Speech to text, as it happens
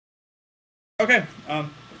Okay. Hi.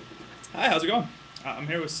 How's it going? I'm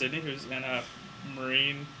here with Sydney, who's in a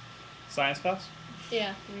marine science class.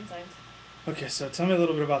 Yeah, marine science. Okay, so tell me a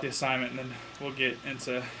little bit about the assignment, and then we'll get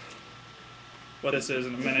into what this is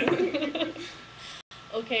in a minute.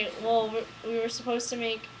 Okay, well, we were supposed to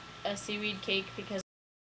make a seaweed cake because.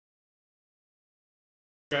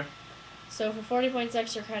 Okay. So for 40 points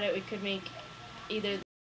extra credit, we could make either the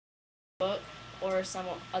book or some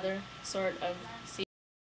other sort of seaweed.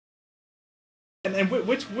 And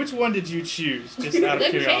which one did you choose? Just out of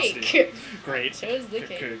curiosity. Cake. Great. Chose the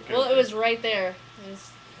cake. Good. Well, it was right there. I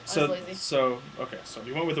was lazy. So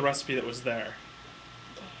you went with the recipe that was there.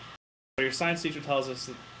 So your science teacher tells us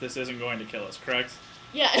that this isn't going to kill us, correct?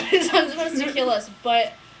 Yeah, it's not supposed to kill us,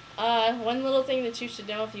 but one little thing that you should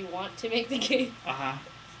know if you want to make the cake. Uh-huh.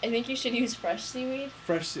 I think you should use fresh seaweed.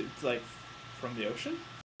 Fresh, like, from the ocean?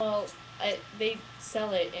 Well, they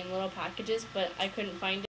sell it in little packages, but I couldn't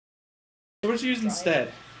find it. So what did you use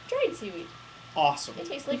instead? Dried seaweed. Awesome. It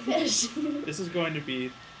tastes like fish. This is going to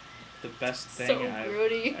be the best thing So I've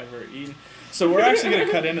grody. ever eaten. So we're actually going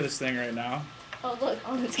to cut into this thing right now. Oh, look,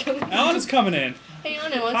 Anna's coming in. Alan is coming in. Hey,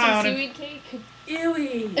 Anna, want Hi, some Anna. seaweed cake?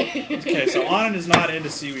 Ewie! Okay, so Anna is not into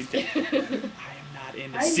seaweed cake. I am not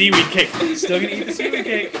into seaweed cake. Still going to eat the seaweed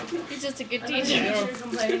cake. He's just a good I teacher. know you're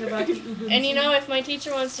complaining about And you know, if my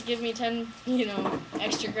teacher wants to give me 10,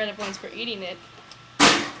 extra credit points for eating it,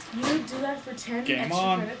 You would do that for 10 Game extra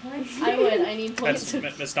on. credit points? I would. I need points.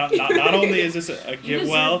 That's not only is this a You give deserve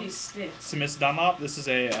well these sticks. to Miss Dunlop, this is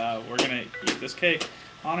a, we're going to eat this cake.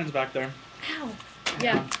 Anna's back there. Ow.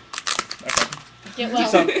 Yeah. Okay. Get well.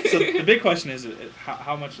 So the big question is,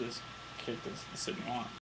 how much of this cake does Sydney want?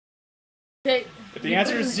 Okay, If the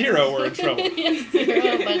answer is 0, we're in trouble. Yes,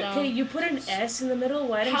 zero, but, okay, you put an S in the middle.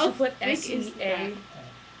 Why didn't How you put thick is SEAWEED?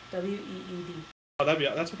 Oh,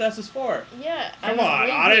 that's what this is for. Yeah. Come I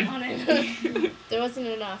on, was on it. There wasn't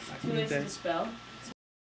enough. Too nice to spell.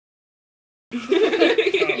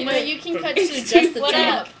 You know, you can cut to just the What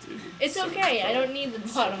top. up? It's okay. I don't need the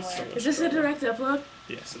bottom layer. Is this a direct upload?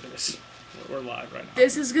 Yes, it is. We're live right now.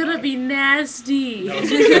 This is gonna be nasty. No, it's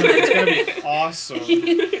gonna be awesome.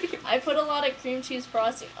 I put a lot of cream cheese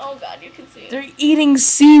frosting. Oh god, you can see it. They're eating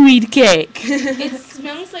seaweed cake. It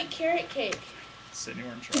smells like carrot cake. Sydney,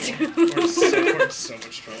 we're in trouble. We're in so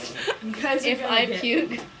much trouble. You guys are If gonna I get-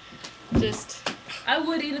 puke, just I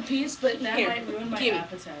would eat a piece, but that Here, might ruin my give me.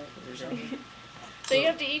 appetite. so you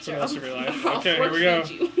have to eat For your the rest own. of your life. I'll Okay, here we go.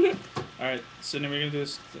 force-feed you. Alright, Sydney, we're gonna do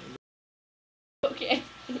this. Okay.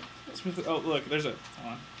 Oh, look, there's a.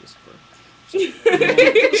 Hold on, just for. A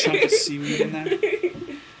little chunk of seaweed in there.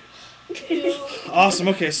 Ew. Awesome.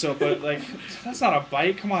 Okay, so but like that's not a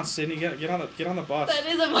bite. Come on, Sydney, get on the bus. That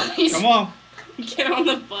is a bite. Come on, Get on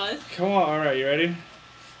the bus. come on. All right, you ready?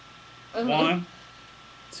 Uh-huh. 1,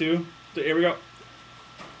 2, 3. Here we go.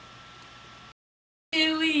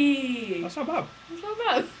 Ewie! That's not bad. It's not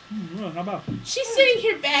bad. Really, not bad. She's sitting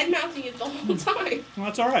here bad mouthing it the whole time. Well,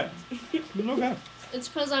 that's all right. It's okay. It's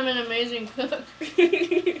because I'm an amazing cook.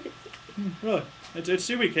 Really, it's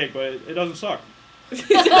seaweed cake, but it doesn't suck. It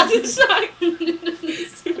doesn't suck.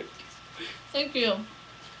 Thank you.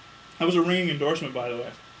 That was a ringing endorsement, by the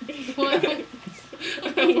way. What?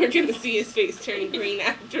 We're gonna see his face turn green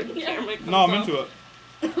after the camera comes No, I'm off. into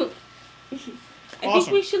it. I Awesome.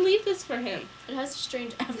 think we should leave this for him. It has a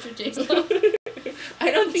strange aftertaste.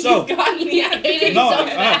 I don't think So- he's gotten the It is idea. No, so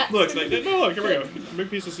fast. look, here we go. Big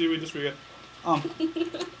piece of seaweed, just for you.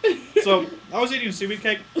 So I was eating seaweed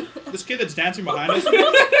cake. This kid that's dancing behind us,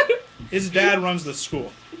 his dad runs the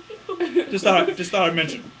school. Just thought I'd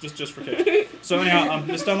mention, just for cake. So anyhow,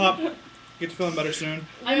 Miss Dunlop, get to feeling better soon.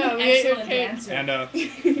 I'm Yeah, an we ate your excellent cake.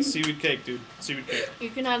 dancer. And seaweed cake, dude. Seaweed cake. You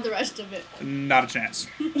can have the rest of it. Not a chance.